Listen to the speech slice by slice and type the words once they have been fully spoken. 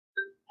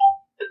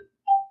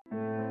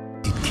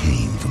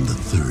from the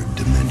third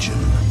dimension.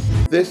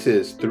 This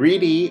is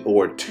 3D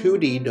or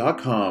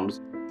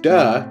 2D.com's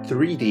Duh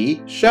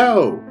 3D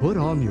Show. Put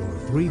on your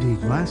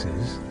 3D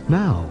glasses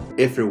now.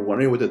 If you're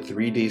wondering what the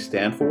 3D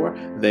stand for,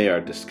 they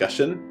are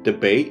discussion,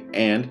 debate,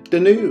 and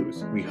the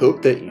news. We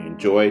hope that you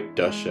enjoy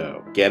the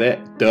show. Get it?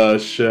 The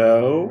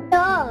show?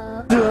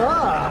 Duh.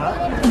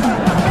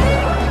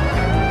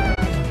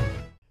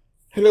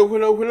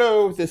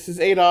 Hello. This is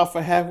Adolf.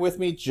 I have with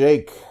me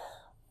Jake.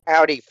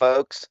 Howdy,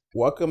 folks.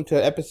 Welcome to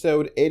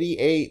episode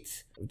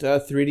 88 of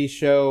the 3D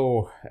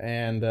Show,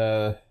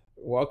 and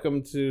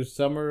welcome to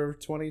summer of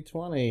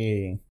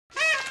 2020.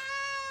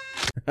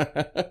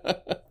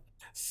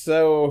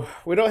 So,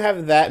 we don't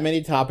have that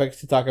many topics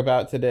to talk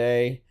about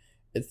today.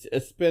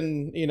 It's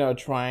been,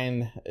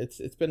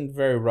 it's been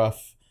very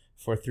rough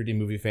for 3D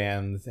movie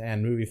fans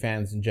and movie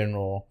fans in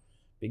general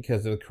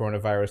because of the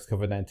coronavirus,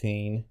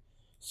 COVID-19.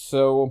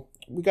 So,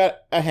 we got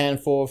a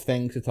handful of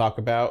things to talk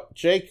about.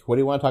 Jake, what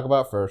do you want to talk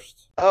about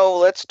first? Oh,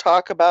 let's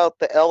talk about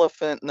the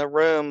elephant in the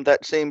room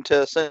that seemed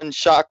to send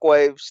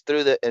shockwaves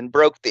through and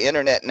broke the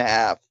internet in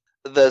half.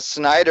 The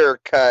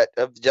Snyder Cut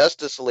of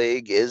Justice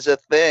League is a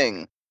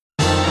thing.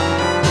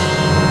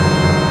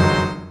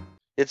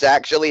 It's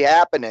actually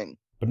happening.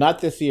 But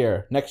not this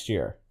year, next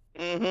year.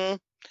 Mm-hmm.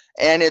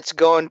 And it's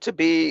going to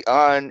be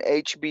on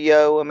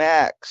HBO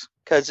Max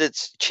because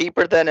it's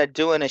cheaper than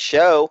doing a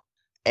show,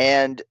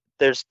 and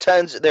there's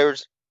tons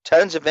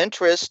of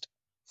interest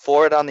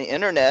for it on the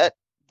internet.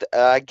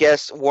 I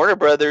guess Warner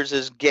Brothers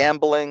is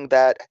gambling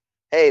that,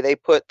 hey, they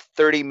put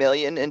 $30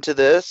 million into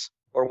this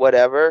or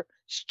whatever.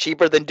 It's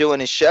cheaper than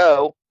doing a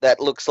show that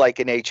looks like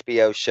an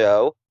HBO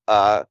show.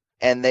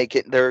 And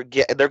they're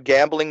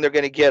gambling they're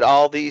going to get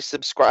all these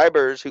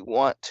subscribers who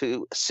want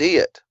to see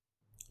it.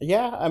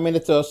 Yeah, I mean,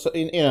 it's also,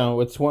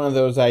 it's one of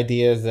those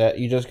ideas that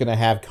you're just going to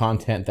have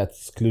content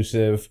that's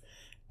exclusive.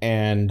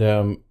 And,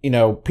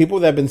 people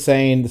that have been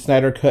saying the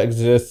Snyder Cut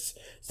exists.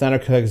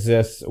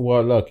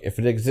 Well, look, if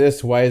it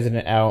exists, why isn't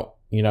it out,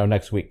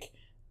 next week?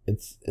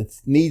 It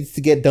needs to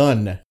get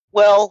done.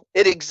 Well,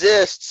 it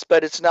exists,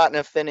 but it's not in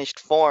a finished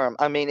form.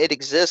 I mean, it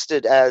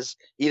existed as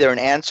either an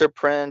answer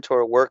print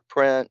or a work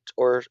print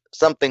or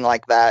something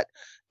like that.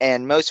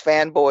 And most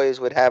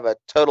fanboys would have a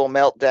total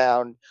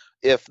meltdown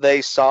if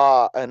they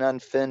saw an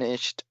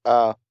unfinished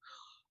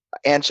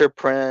answer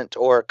print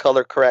or a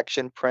color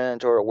correction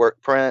print or a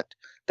work print.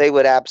 They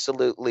would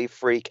absolutely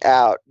freak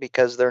out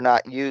because they're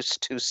not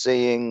used to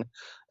seeing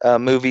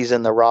movies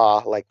in the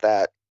raw like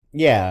that.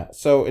 Yeah,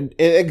 so it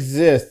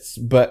exists,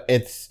 but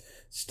it's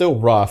still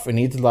rough. It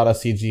needs a lot of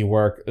CG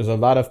work. There's a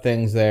lot of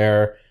things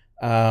there.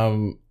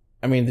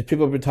 The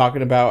people have been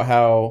talking about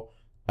how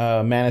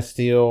Man of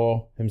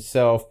Steel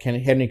himself,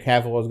 Henry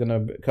Cavill, is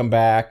going to come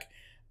back.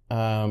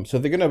 So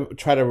they're going to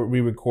try to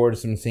re-record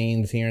some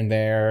scenes here and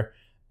there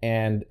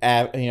and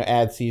add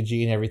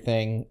CG and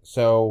everything.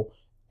 So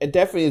it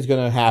definitely is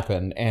going to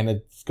happen, and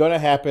it's going to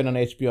happen on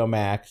HBO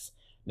Max.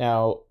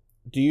 Now,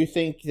 do you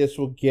think this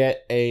will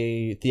get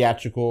a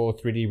theatrical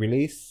 3D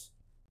release?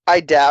 I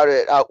doubt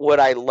it. Would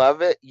I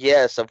love it?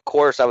 Yes, of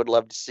course I would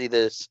love to see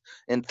this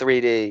in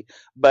 3D,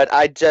 but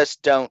I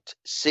just don't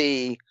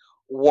see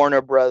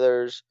Warner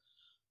Brothers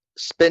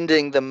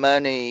spending the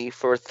money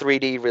for a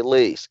 3D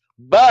release.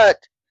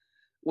 But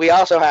we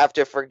also have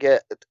to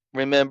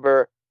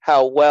remember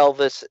how well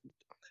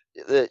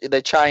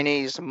the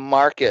Chinese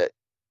market.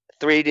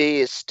 3D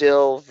is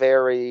still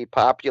very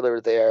popular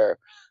there.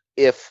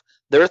 If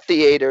their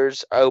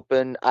theaters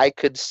open, I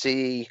could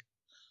see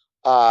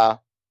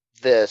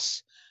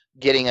this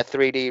getting a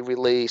 3D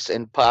release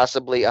and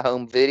possibly a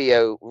home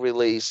video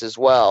release as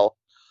well.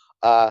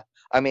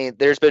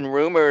 There's been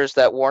rumors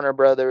that Warner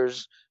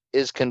Brothers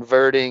is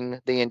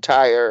converting the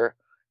entire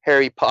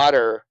Harry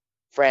Potter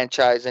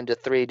franchise into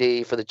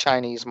 3D for the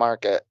Chinese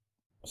market.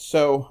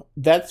 So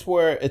that's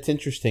where it's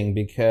interesting,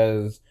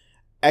 because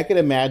I could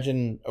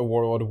imagine a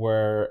world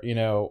where,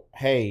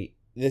 hey,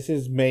 this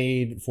is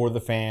made for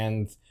the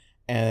fans,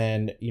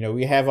 and,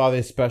 we have all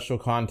this special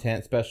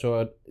content,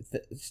 special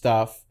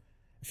stuff.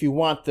 If you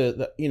want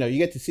you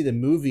get to see the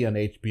movie on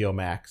HBO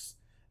Max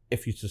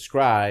if you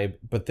subscribe,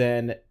 but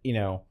then,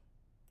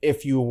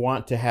 if you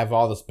want to have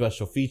all the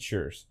special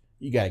features,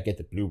 you got to get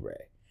the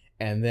Blu-ray.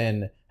 And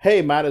then,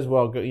 hey, might as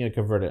well go,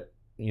 convert it,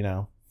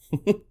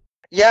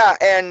 Yeah,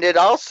 and it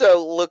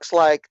also looks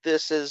like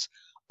this is,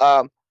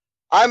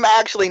 I'm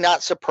actually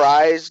not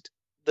surprised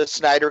the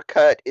Snyder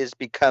Cut is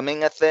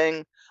becoming a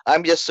thing.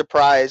 I'm just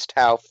surprised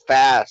how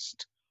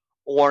fast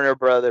Warner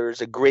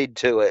Brothers agreed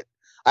to it.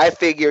 I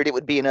figured it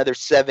would be another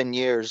 7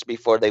 years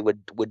before they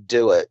would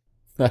do it.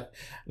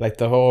 Like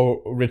the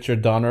whole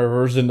Richard Donner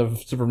version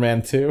of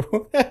Superman 2?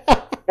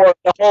 Or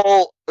the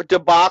whole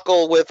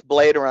debacle with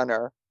Blade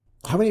Runner.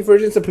 How many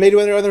versions of Blade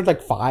Runner are there?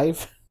 Like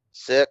 5?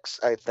 6,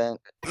 I think.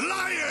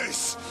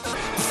 Liars!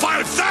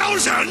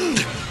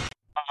 5,000!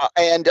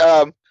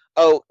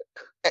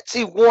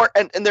 See,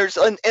 there's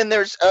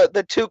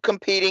the two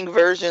competing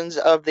versions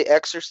of The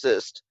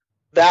Exorcist.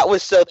 That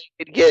was so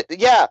they could get,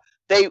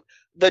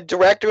 the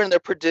director and the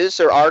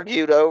producer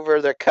argued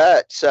over the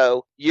cut.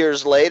 So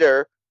years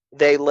later,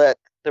 they let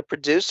the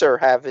producer,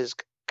 have his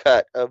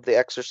cut of The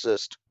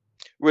Exorcist.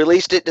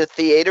 Released it to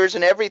theaters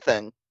and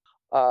everything.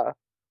 Uh,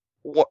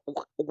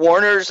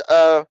 Warner's,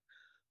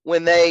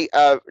 when they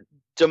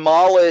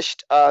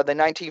demolished the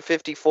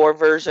 1954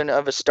 version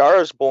of A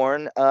Star Is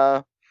Born,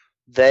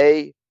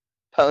 they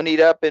ponied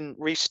up and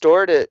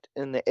restored it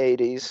in the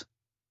 80s.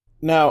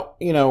 Now,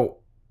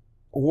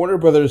 Warner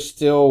Brothers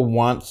still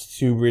wants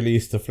to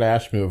release the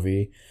Flash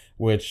movie,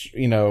 which,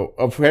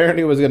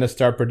 apparently was going to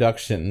start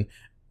production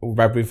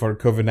right before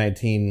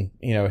COVID-19,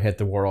 hit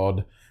the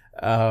world.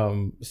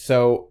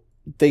 So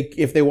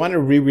if they want to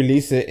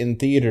re-release it in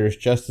theaters,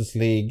 Justice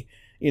League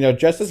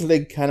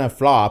kind of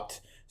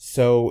flopped.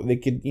 So they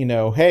could,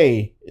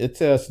 hey,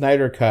 it's a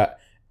Snyder cut,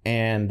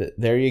 and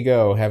there you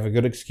go. Have a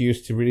good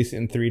excuse to release it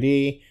in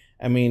 3D.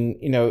 I mean,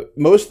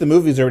 most of the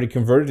movies are already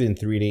converted in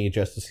 3D,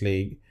 Justice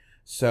League.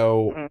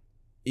 So,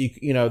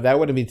 that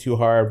wouldn't be too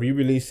hard.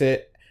 Re-release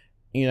it,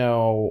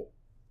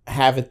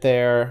 have it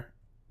there.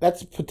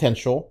 That's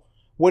potential.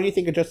 What do you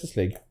think of Justice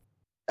League?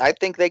 I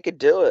think they could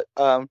do it.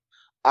 The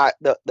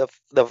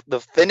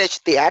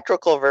finished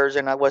theatrical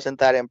version, I wasn't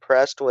that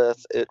impressed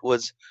with. It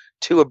was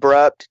too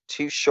abrupt,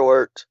 too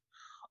short.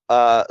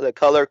 The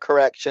color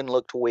correction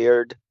looked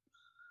weird.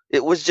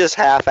 It was just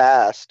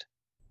half-assed.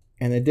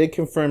 And they did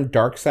confirm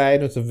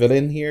Darkseid was a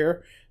villain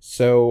here.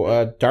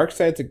 So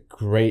Darkseid's a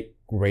great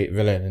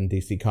villain in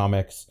DC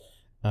Comics.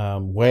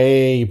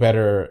 Way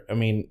better. I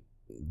mean,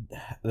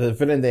 the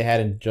villain they had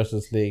in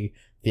Justice League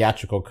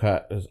theatrical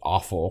cut is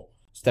awful.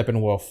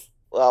 Steppenwolf.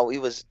 Well, he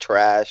was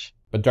trash.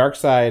 But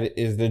Darkseid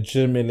is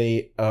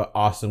legitimately an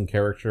awesome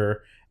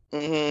character.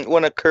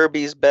 One of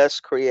Kirby's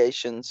best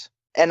creations.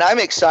 And I'm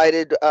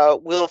excited.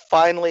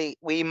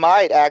 We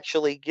might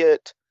actually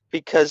get,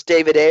 because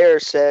David Ayer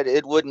said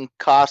it wouldn't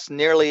cost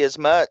nearly as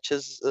much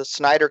as the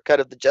Snyder cut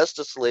of the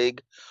Justice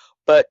League,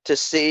 but to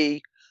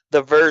see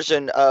the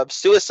version of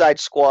Suicide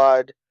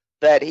Squad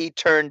that he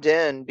turned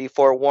in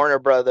before Warner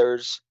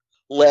Brothers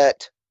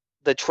let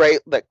the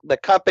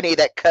company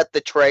that cut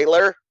the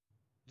trailer,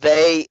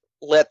 they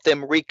let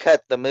them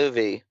recut the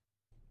movie.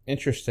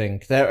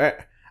 Interesting.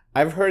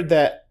 I've heard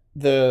that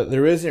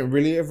there isn't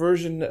really a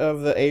version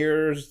of the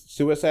Ayer's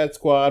Suicide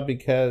Squad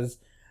because,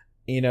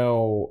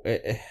 I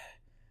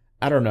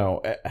don't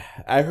know.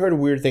 I've heard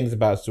weird things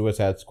about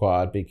Suicide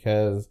Squad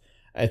because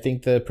I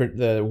think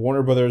the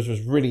Warner Brothers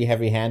was really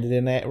heavy-handed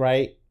in it,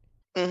 right?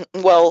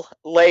 Well,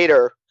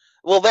 later.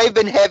 Well, they've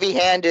been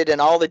heavy-handed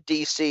in all the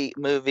DC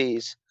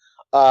movies,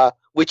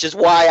 which is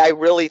why I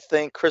really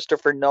think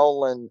Christopher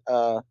Nolan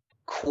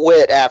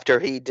quit after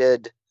he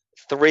did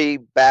 3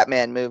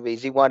 Batman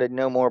movies. He wanted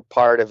no more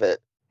part of it.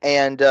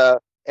 And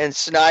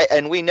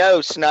we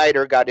know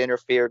Snyder got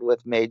interfered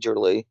with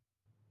majorly.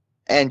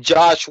 And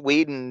Josh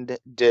Whedon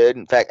did.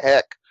 In fact,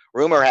 heck,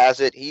 rumor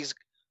has it he's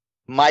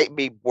might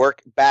be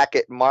working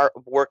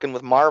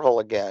with Marvel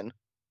again.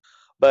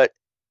 But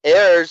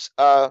Ayers,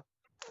 that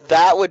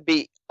would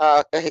be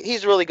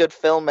he's a really good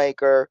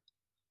filmmaker.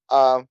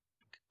 I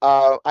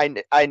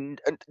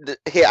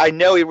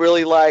know he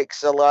really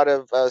likes a lot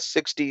of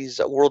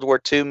 60s World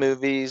War II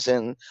movies,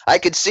 and I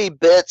could see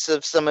bits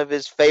of some of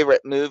his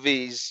favorite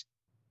movies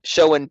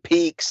showing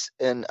peaks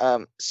in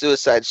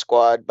Suicide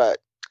Squad, but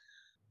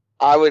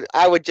I would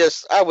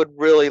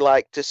really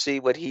like to see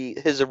what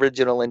his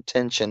original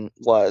intention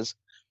was.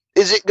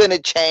 Is it going to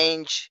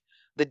change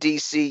the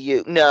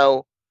DCU?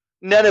 No,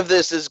 none of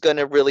this is going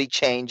to really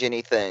change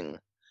anything,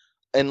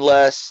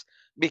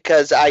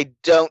 because I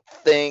don't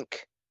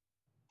think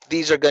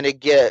these are going to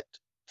get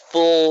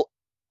full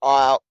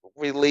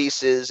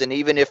releases, and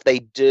even if they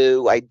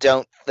do, I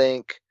don't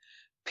think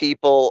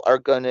people are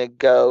going to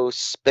go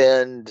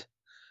spend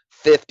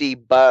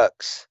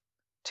 $50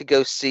 to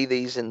go see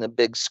these in the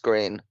big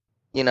screen.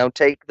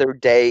 Take their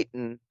date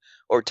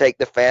or take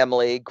the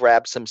family,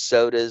 grab some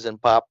sodas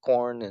and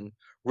popcorn, and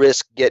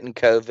risk getting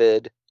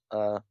COVID.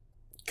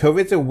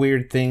 COVID's a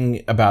weird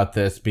thing about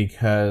this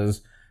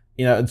because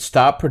it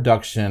stopped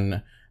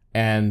production,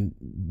 and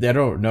they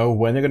don't know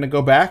when they're going to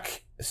go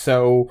back.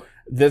 So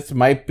this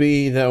might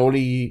be the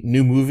only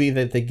new movie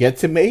that they get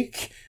to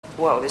make.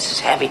 Whoa, this is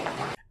heavy.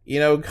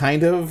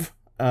 Kind of.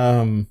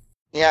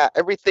 Yeah,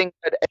 everything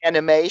but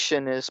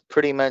animation is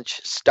pretty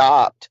much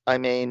stopped. I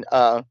mean,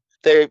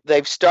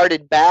 they've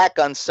started back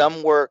on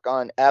some work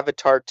on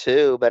Avatar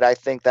 2, but I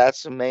think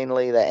that's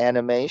mainly the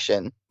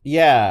animation.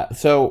 Yeah,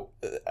 so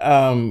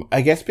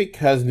I guess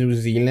because New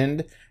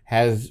Zealand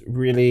has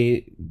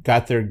really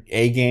got their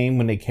A game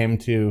when it came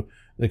to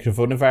the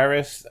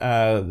coronavirus,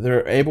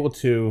 they're able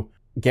to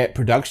get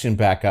production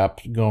back up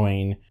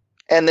going.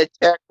 And the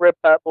Czech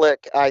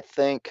Republic, I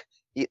think,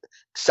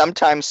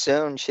 sometime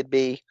soon should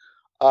be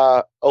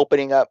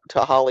opening up to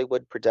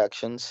Hollywood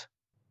productions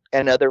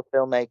and other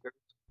filmmakers.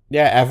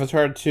 Yeah,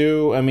 Avatar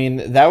 2, I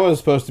mean, that was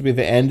supposed to be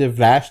the end of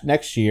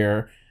next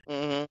year.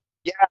 Mm-hmm.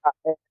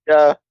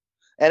 Yeah,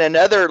 and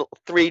another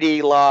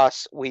 3D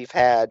loss we've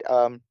had,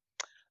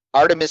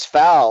 Artemis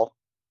Fowl,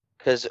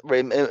 because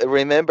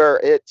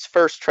remember its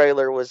first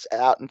trailer was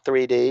out in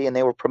 3D and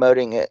they were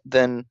promoting it.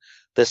 Then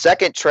the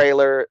second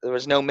trailer, there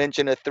was no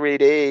mention of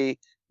 3D.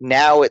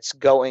 now it's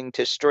going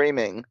to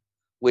streaming,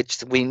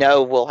 which we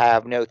know will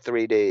have no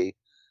 3D.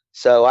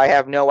 So I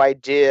have no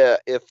idea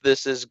if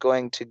this is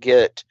going to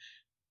get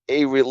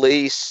a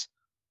release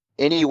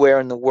anywhere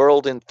in the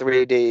world in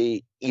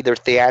 3D, either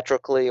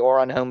theatrically or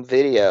on home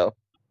video.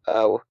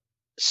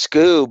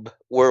 Scoob,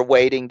 we're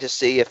waiting to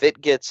see if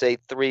it gets a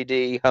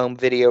 3D home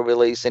video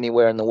release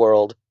anywhere in the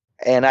world.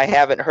 And I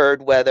haven't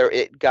heard whether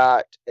it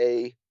got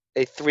a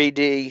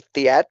 3D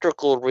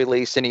theatrical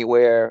release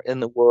anywhere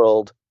in the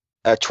world.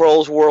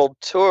 Trolls World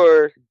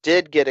Tour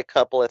did get a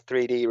couple of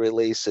 3D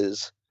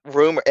releases.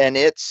 And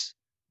its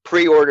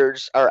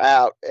pre-orders are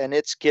out, and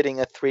it's getting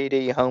a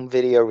 3D home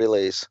video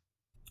release.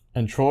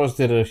 And Trolls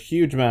did a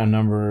huge amount of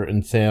number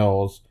in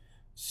sales,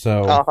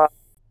 so... Uh-huh.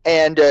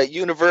 And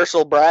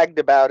Universal bragged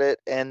about it,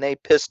 and they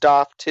pissed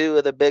off two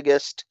of the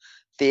biggest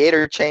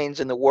theater chains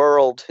in the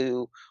world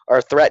who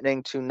are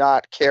threatening to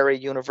not carry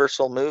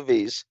Universal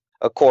movies.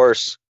 Of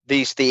course,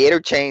 these theater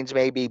chains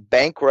may be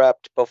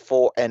bankrupt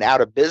before and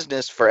out of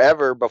business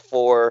forever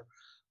before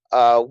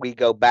we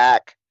go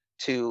back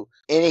to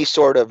any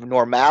sort of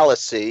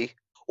normalcy,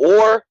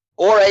 or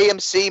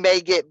AMC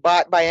may get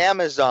bought by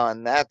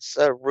Amazon. That's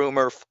a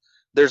rumor.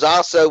 There's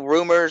also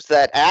rumors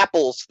that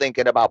Apple's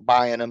thinking about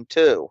buying them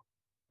too.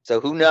 So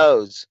who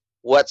knows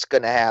what's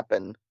going to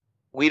happen?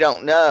 We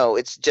don't know.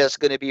 It's just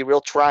going to be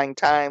real trying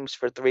times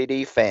for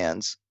 3D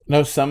fans.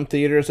 No, some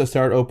theaters that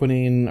start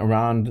opening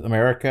around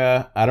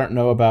America. I don't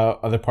know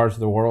about other parts of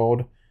the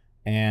world.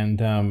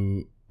 And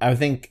I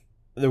think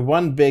the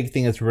one big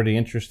thing that's really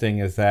interesting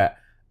is that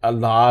a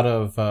lot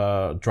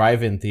of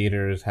drive-in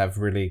theaters have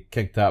really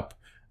kicked up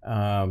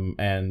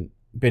and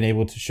been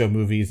able to show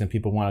movies, and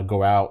people want to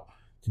go out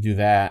to do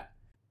that.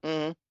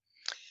 Mm-hmm.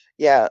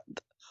 Yeah.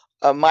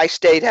 My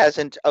state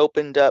hasn't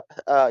opened up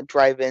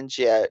drive-ins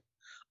yet.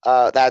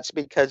 That's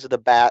because of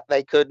the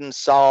they couldn't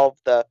solve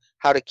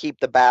how to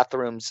keep the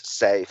bathrooms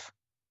safe.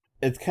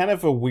 It's kind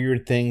of a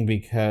weird thing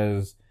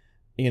because,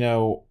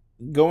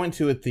 going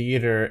to a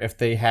theater, if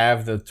they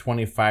have the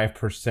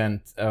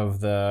 25% of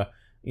the,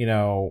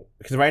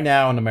 because right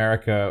now in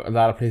America, a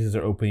lot of places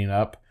are opening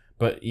up,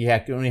 but you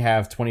only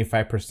have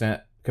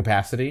 25%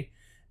 capacity.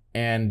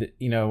 And,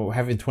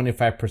 having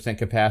 25%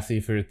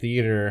 capacity for a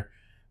theater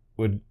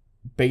would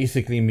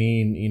basically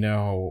mean,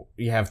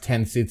 you have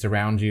 10 seats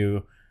around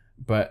you,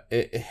 but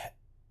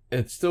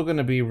it's still going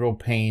to be a real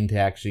pain to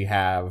actually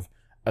have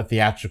a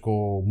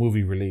theatrical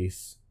movie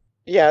release.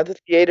 Yeah, the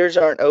theaters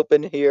aren't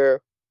open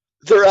here.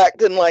 They're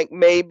acting like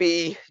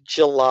maybe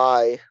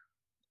July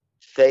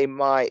they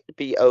might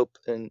be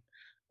open.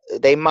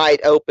 They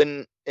might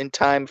open in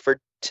time for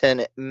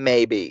Tenet,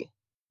 maybe.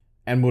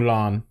 And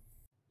Mulan.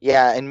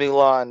 Yeah, and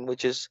Mulan,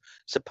 which is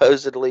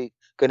supposedly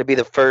going to be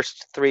the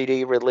first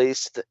 3D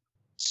release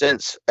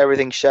since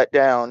everything shut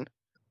down.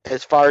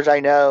 As far as I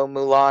know,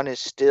 Mulan is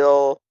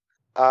still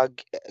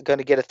going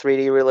to get a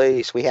 3D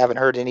release. We haven't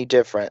heard any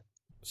different.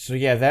 So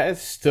yeah, that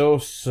is still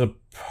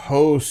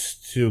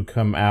supposed to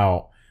come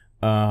out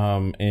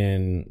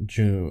in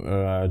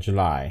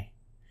July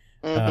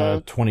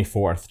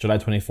 24th, July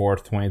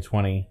 24th,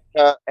 2020.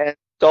 And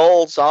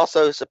Soul's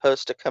also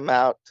supposed to come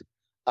out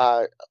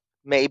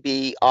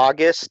maybe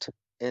August,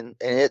 and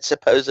it's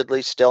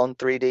supposedly still in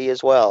 3D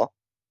as well.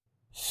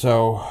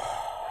 So,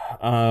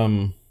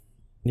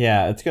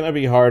 yeah, it's going to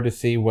be hard to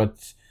see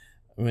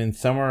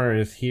summer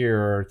is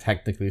here,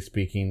 technically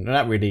speaking.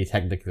 Not really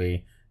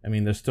technically. I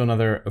mean, there's still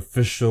another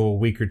official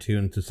week or two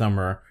into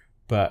summer,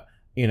 but,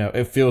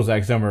 it feels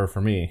like summer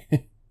for me.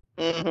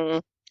 Mm-hmm.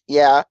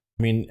 Yeah.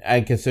 I mean,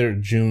 I consider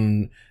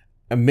June,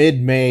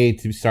 mid-May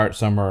to start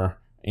summer,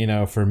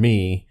 for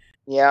me.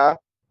 Yeah.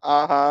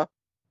 Uh-huh.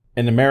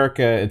 In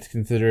America, it's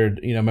considered,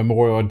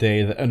 Memorial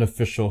Day, the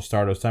unofficial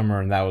start of summer,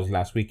 and that was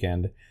last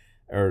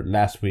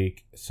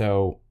week.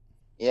 So,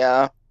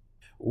 yeah.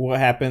 What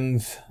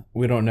happens?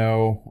 We don't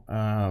know.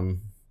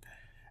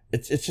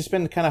 It's just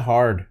been kind of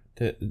hard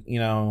to,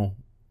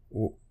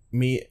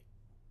 me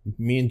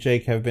and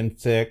Jake have been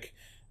sick.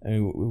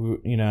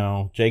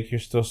 Jake, you're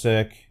still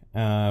sick.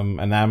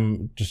 And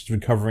I'm just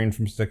recovering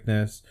from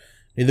sickness.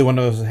 Neither one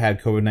of us has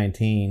had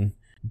COVID-19,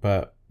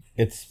 but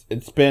it's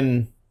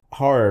been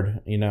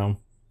hard,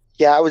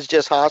 Yeah, I was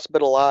just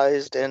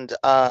hospitalized, and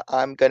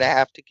I'm gonna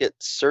have to get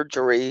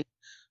surgery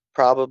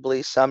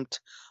probably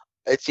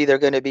it's either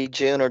going to be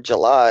June or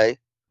July,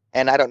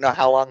 and I don't know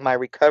how long my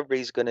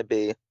recovery is going to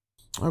be.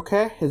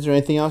 Okay, is there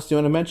anything else you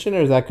want to mention,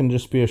 or is that going to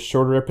just be a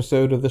shorter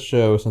episode of the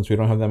show since we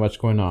don't have that much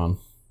going on?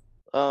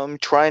 I'm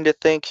trying to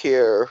think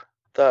here.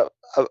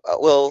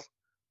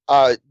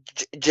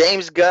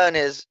 James Gunn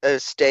has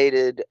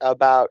stated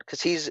about,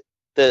 because he's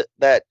the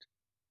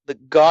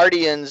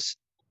Guardians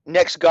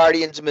next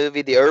Guardians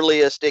movie, the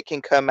earliest it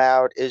can come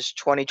out is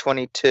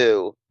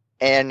 2022,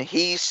 and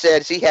he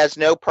says he has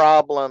no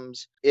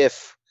problems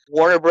if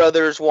Warner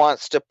Brothers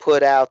wants to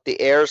put out the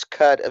Ayers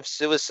cut of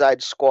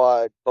Suicide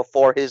Squad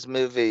before his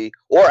movie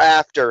or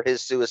after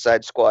his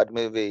Suicide Squad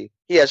movie.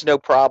 He has no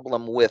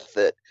problem with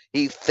it.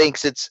 He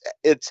thinks it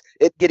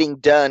getting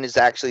done is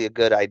actually a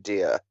good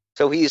idea.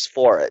 So he's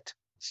for it.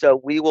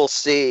 So we will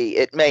see.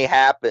 It may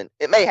happen.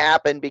 It may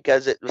happen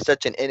because it was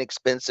such an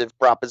inexpensive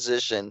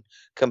proposition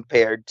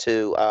compared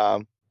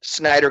to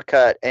Snyder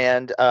Cut,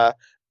 and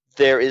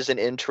there is an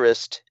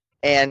interest.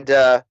 And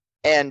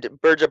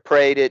Birds of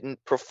Prey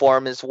didn't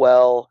perform as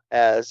well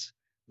as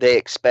they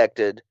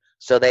expected,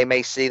 so they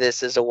may see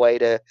this as a way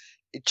to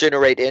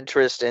generate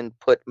interest and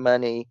put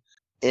money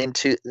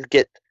into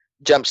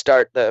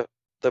jumpstart the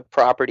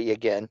property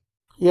again.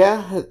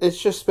 Yeah,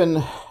 it's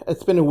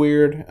been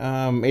weird.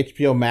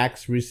 HBO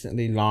Max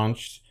recently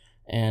launched,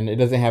 and it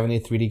doesn't have any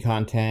 3D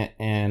content,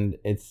 and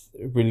its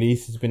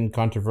release has been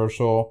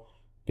controversial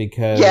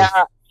because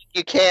Yeah,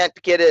 you can't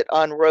get it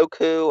on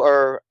Roku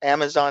or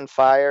Amazon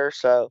Fire,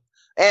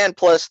 and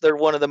plus they're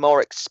one of the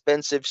more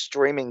expensive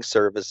streaming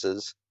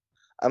services.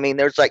 I mean,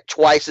 there's like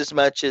twice as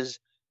much as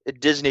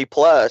Disney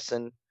Plus,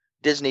 and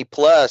Disney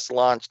Plus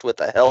launched with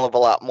a hell of a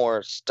lot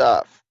more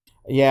stuff.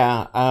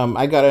 yeah,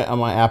 I got it on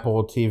my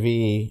Apple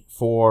TV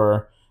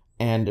 4,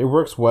 and it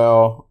works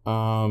well.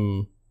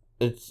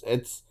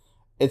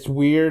 It's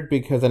weird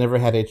because I never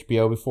had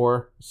HBO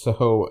before,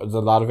 so there's a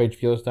lot of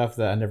HBO stuff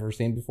that I never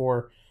seen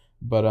before.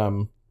 But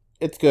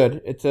it's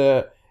good. It's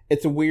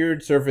a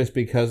weird service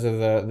because of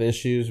the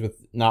issues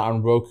with not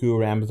on Roku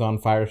or Amazon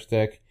Fire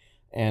Stick,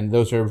 and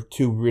those are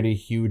two really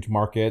huge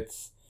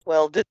markets.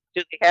 Well, do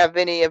they have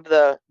any of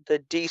the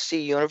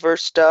DC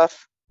Universe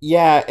stuff?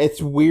 Yeah,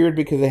 it's weird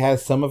because it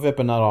has some of it,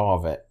 but not all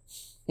of it.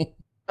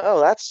 Oh,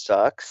 that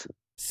sucks.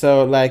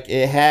 So like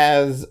it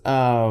has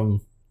doesn't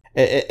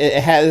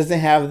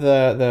have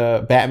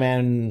the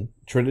Batman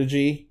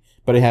trilogy,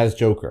 but it has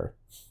Joker.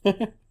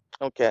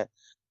 Okay.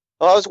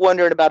 Well, I was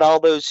wondering about all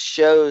those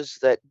shows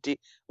that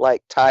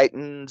like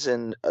Titans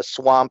and a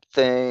Swamp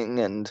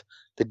Thing and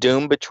the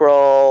Doom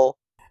Patrol.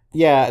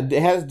 Yeah,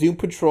 it has Doom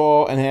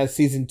Patrol and it has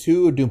season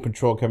 2 of Doom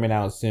Patrol coming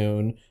out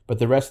soon, but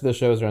the rest of the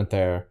shows aren't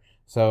there.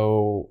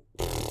 So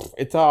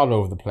it's all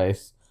over the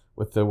place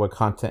with what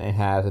content it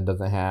has and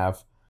doesn't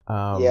have.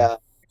 Yeah.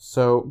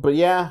 So, but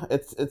yeah,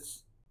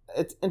 it's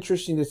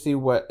interesting to see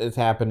what is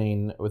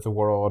happening with the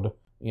world.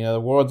 You know,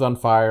 the world's on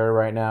fire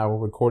right now.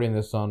 We're recording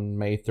this on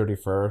May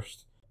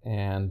 31st,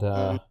 and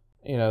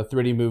you know,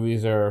 3D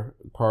movies are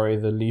probably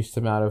the least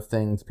amount of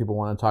things people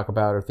want to talk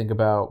about or think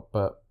about.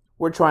 But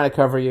we're trying to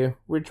cover you.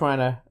 We're trying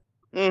to.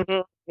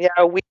 Mm-hmm.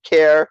 Yeah, we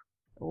care.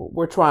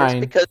 We're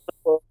trying. Just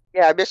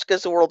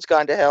because the world's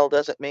gone to hell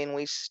doesn't mean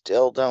we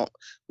still don't.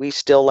 We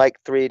still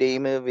like 3D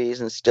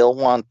movies and still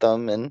want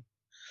them and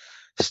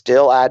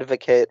still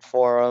advocate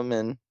for them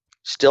and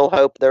still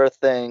hope they're a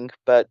thing.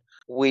 But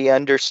we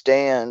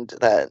understand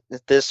that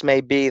this may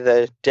be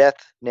the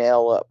death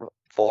nail up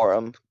for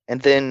them.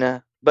 And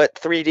then, but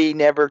 3D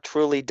never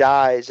truly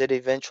dies. It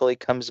eventually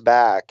comes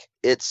back.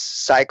 It's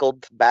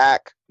cycled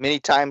back many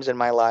times in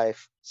my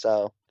life.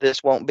 So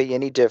this won't be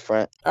any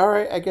different. All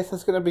right, I guess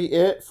that's going to be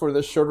it for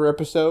the shorter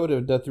episode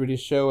of the 3D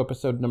Show,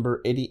 episode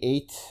number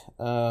 88.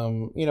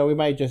 You know, we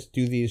might just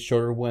do these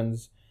shorter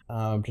ones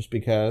just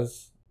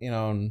because, you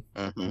know,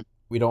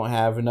 we don't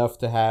have enough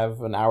to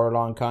have an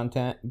hour-long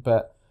content.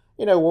 But,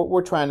 you know,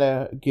 we're trying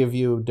to give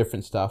you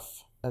different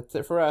stuff. That's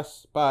it for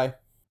us. Bye.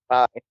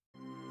 Bye.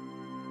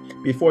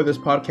 Before this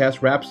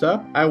podcast wraps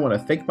up, I want to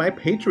thank my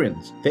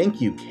patrons.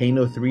 Thank you,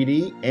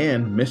 Kano3D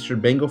and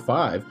Mr. Bengal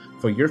 5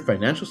 for your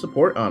financial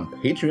support on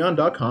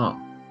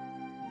patreon.com.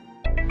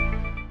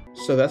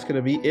 So that's going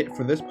to be it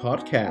for this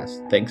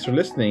podcast. Thanks for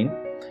listening.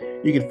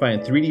 You can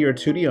find 3D or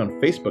 2D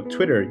on Facebook,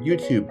 Twitter,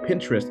 YouTube,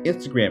 Pinterest,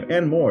 Instagram,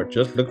 and more.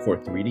 Just look for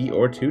 3D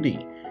or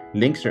 2D.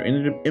 Links are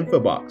in the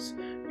info box.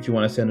 If you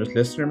want to send us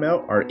listener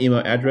mail, our email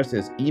address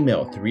is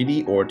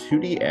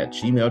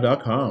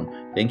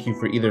email3dortwo@gmail.com. Thank you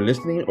for either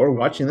listening or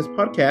watching this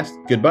podcast.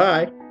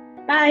 Goodbye.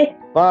 Bye.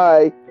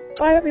 Bye.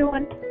 Bye,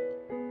 everyone.